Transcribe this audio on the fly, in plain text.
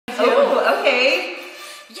okay.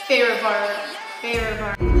 Favorite part. Favorite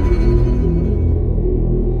part.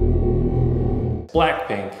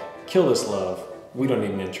 BLACKPINK, Kill This Love. We don't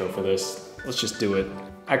need an intro for this. Let's just do it.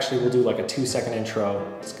 Actually, we'll do like a 2-second intro.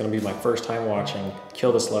 It's gonna be my first time watching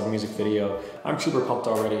Kill This Love music video. I'm super pumped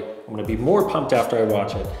already. I'm gonna be more pumped after I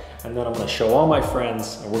watch it. And then I'm gonna show all my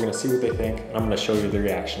friends and we're gonna see what they think. And I'm gonna show you the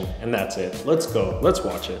reaction. And that's it. Let's go, let's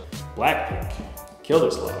watch it. BLACKPINK, Kill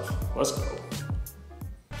This Love. Let's go.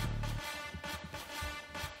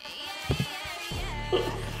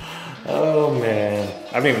 Oh man,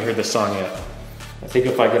 I haven't even heard this song yet. I think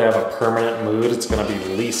if I could have a permanent mood, it's gonna be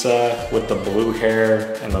Lisa with the blue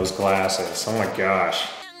hair and those glasses. Oh my gosh.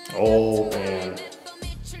 Oh man.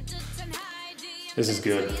 This is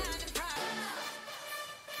good.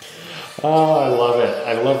 Oh, I love it.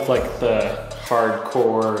 I love like the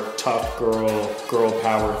hardcore, tough girl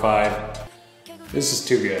power vibe. This is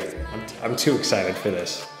too good. I'm too excited for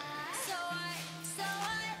this.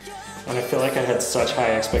 And I feel like I had such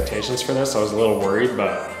high expectations for this. I was a little worried,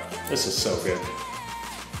 but this is so good.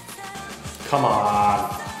 Come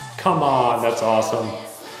on, that's awesome.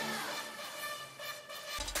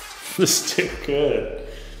 This is too good.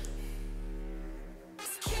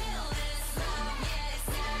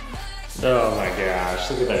 Oh my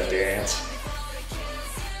gosh, look at that dance.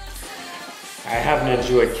 I haven't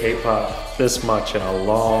enjoyed K-pop this much in a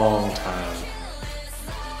long time.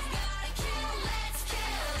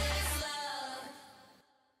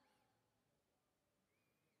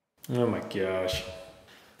 Oh my gosh.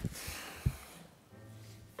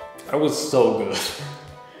 That was so good.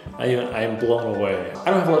 I am blown away. I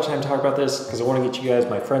don't have a lot of time to talk about this because I want to get you guys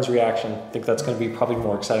my friend's reaction. I think that's going to be probably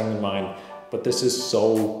more exciting than mine. But this is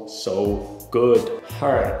so good.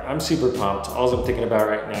 All right, I'm super pumped. All I'm thinking about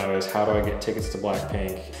right now is how do I get tickets to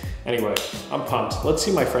BLACKPINK? Anyway, I'm pumped. Let's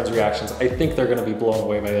see my friends' reactions. I think they're gonna be blown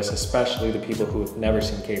away by this, especially the people who have never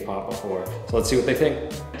seen K-pop before. So let's see what they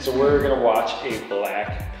think. So we're gonna watch a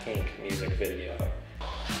BLACKPINK music video.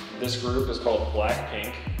 This group is called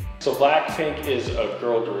BLACKPINK. So BLACKPINK is a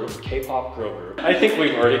girl group, K-pop girl group. I think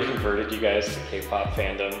we've already converted you guys to K-pop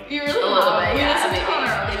fandom. You really love it, yeah.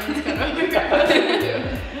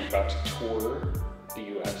 About to tour the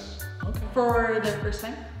US. Okay. For the first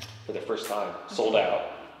time? For the first time, sold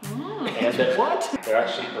out. And they're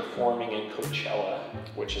actually performing in Coachella,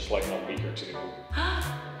 which is like in a week or two.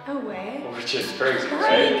 No way. Which is crazy,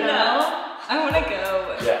 right? No, I want to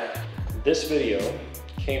go. Yeah. This video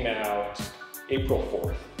came out April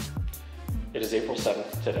 4th. It is April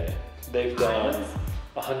 7th today. They've done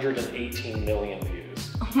 118 million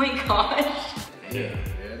views. Oh my gosh. Yeah.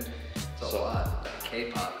 It's a lot.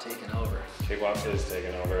 K-pop taking over. K-pop is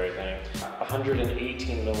taking over, I think.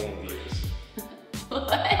 118 million views. What?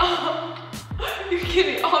 Oh, you're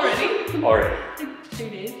kidding, already? Already. 2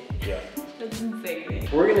 days? Yeah. That's insane.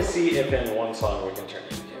 We're gonna see if in one song we can turn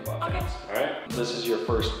into K-pop Okay. fans. Alright? This is your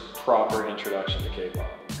first proper introduction to K-pop.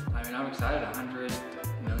 I mean, I'm excited. 100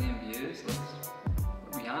 million views.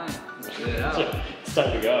 We're behind. Let's get it out. It's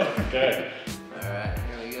time to go. Okay. Alright,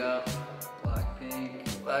 here we go. BLACKPINK.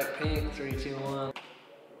 BLACKPINK, 3, 2, 1.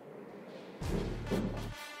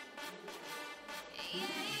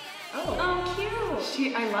 Oh,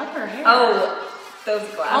 cute. I love her hair. Oh, those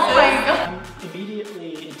glasses. Oh my god. I'm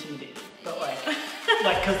immediately intimidated, but like,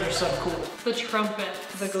 cause they're so cool. The trumpet.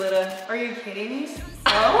 The glitter. Are you kidding me?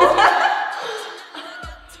 Oh.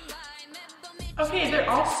 Okay, they're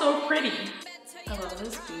all so pretty. I love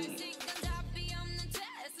this beat.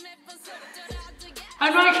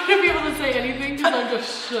 I'm not gonna be able to say anything because I'm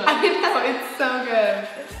just shook. I know, it's so good.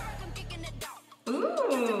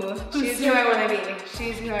 Ooh. She's who I want to be.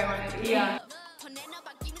 She's who I want to be. Yeah.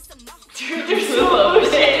 Dude, they're so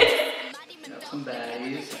good. Got some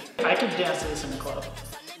baddies. I could dance to this in the club.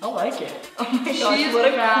 I like it. Oh my gosh, She's what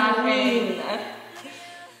a bad.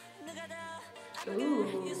 queen. Ooh.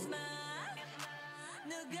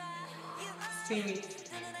 See.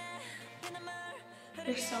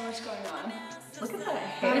 There's so much going on. Look at that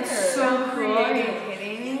hair. It's so cool. Are you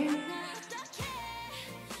kidding me?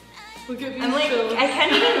 Look at these I'm like, shows. I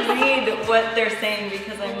can't even read what they're saying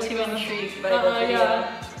because I'm too intrigued by the video.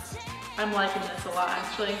 Yeah. I'm liking this a lot,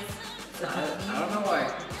 actually. I don't know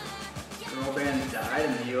why girl band died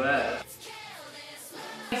in the US.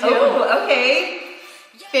 Oh, okay.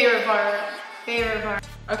 Favorite part. Favorite part.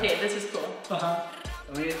 Okay, this is cool.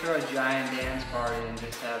 We need to throw a giant dance party and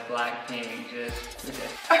just have BLACKPINK just.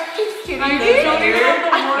 Are you kidding I me? don't even have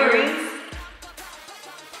the Earrings. words.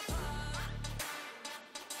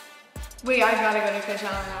 Wait, I gotta go to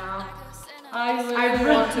Coachella now. I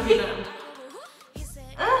want to be them.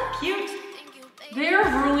 Ah, cute. They're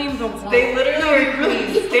ruling the world. They literally are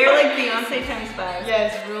queens. They're like Beyonce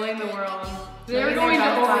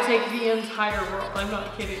overtake the entire world. I'm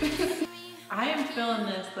not kidding. I am feeling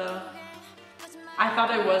this though. I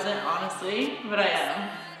thought I wasn't, honestly, but I am.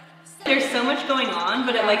 There's so much going on,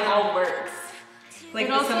 but it like all works. Like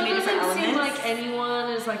it also so many different doesn't seem elements. like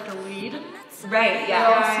anyone is like the lead. Right, They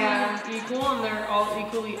all yeah. seem equal and they're all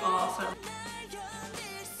equally awesome.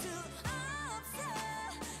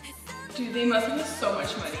 Dude, they must have put so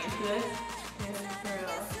much money into this. Yeah, for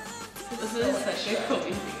real. This is such a cool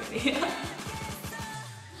music video.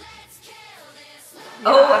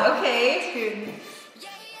 Yeah. Okay. Dude.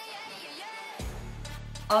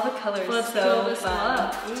 All the colors Let's so feel this fun.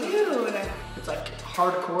 love. Dude. It's like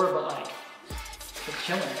hardcore, but like it's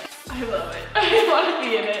chilling. I love it. I want to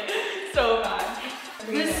be in it so bad.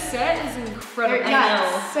 This set is incredible.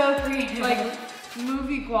 Yeah, it's so creative. Like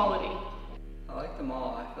movie quality. I like them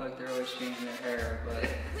all. I feel like they're always changing their hair, but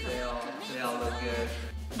they all look good.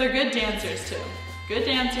 They're good dancers too. Good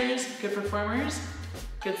dancers, good performers,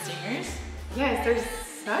 good singers. Yes, there's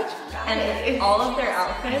such And all of their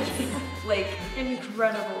outfits, like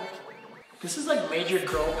incredible. This is like major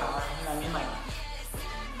girl power. You know what I mean? Like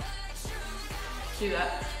do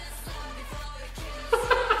that.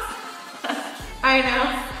 I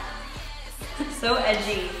know. So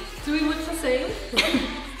edgy. Do we look the same?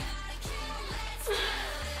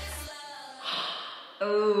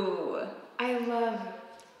 Oh. I love.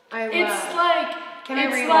 It's like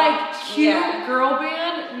It's like cute Yeah. girl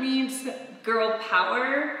band meets girl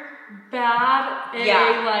power. bad and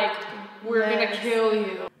Yeah. like we're gonna Yes. kill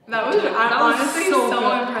you. That was honestly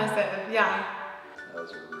so impressive. Yeah. That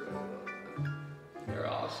was really good. They're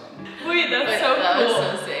awesome. Wait, that's But so that cool.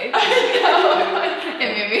 was so sick. I know.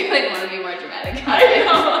 It made me like want to be more dramatic. I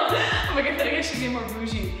know. I'm like, I feel like I should get more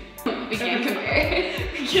bougie. We can't compare.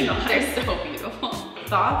 We cannot. They're so beautiful.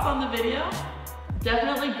 Thoughts on the video?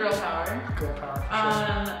 Definitely girl power. girl power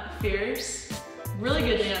for sure. Fierce. Really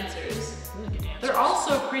good dancers. Really good dancers. They're all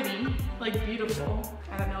so pretty, like beautiful.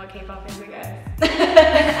 I don't know what K-pop is, I guess.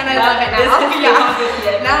 And I love it now. This is Yeah.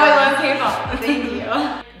 K-pop. Now I love K-pop. Thank you.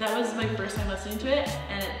 That was my first time listening to it,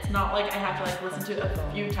 and it's not like I have to like listen to it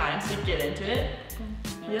a few times to get into it.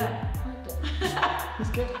 Yeah. It's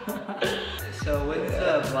good. So when's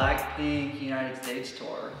the BLACKPINK United States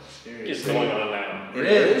tour? It's going on now. It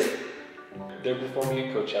is? They're performing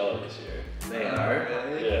at Coachella this year. They are?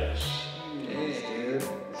 Really? Yeah. Jeez, dude.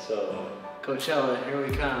 So Coachella, here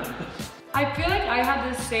we come. I feel like I had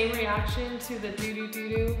the same reaction to the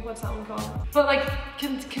doo-doo-doo-doo, what's that one called? But like,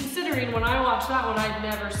 considering when I watched that one, I'd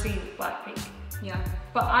never seen Blackpink. Yeah.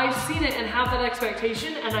 But I've seen it and have that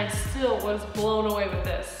expectation and I still was blown away with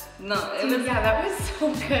this. No, it Dude, was. yeah, that was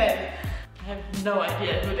so good. I have no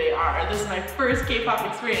idea who they are. This is my first K-pop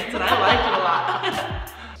experience, and I liked it a lot.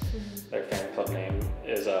 their fan club name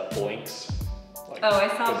is BLINKS. Like, Oh, I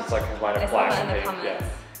saw- 'cause it's like combined I of saw black that in and the pink. comments.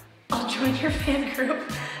 I'll join your fan group.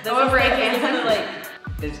 That's However I what can. like.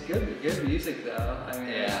 It's good music though. I mean,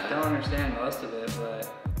 Yeah. I don't understand most of it, but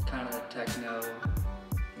kind of the techno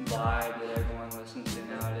vibe that everyone listens to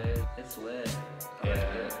nowadays. It's lit. I like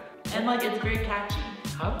Yeah. it. And like it's very catchy.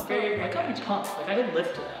 I got me pumped. Like I could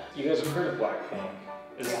live to that. You guys have heard of BLACKPINK?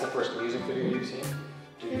 Is this the first music video you've seen?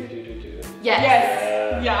 Do.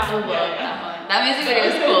 Yes. Yeah. I love that one. That music video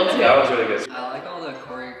is cool too. That was really good. I like all the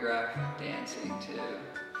choreographed dancing too.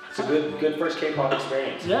 It's a good first K-pop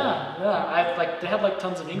experience. Yeah, I like they had like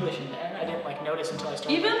tons of English in there. I didn't like notice until I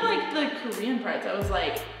started. Even like the Korean parts, I was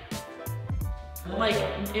like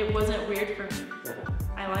it wasn't weird for me.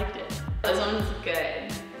 I liked it. This one's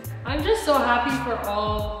good. I'm just so happy for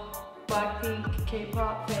all Blackpink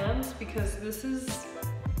K-pop fans because this is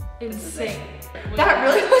insane. That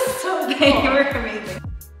really was so They cool. were amazing.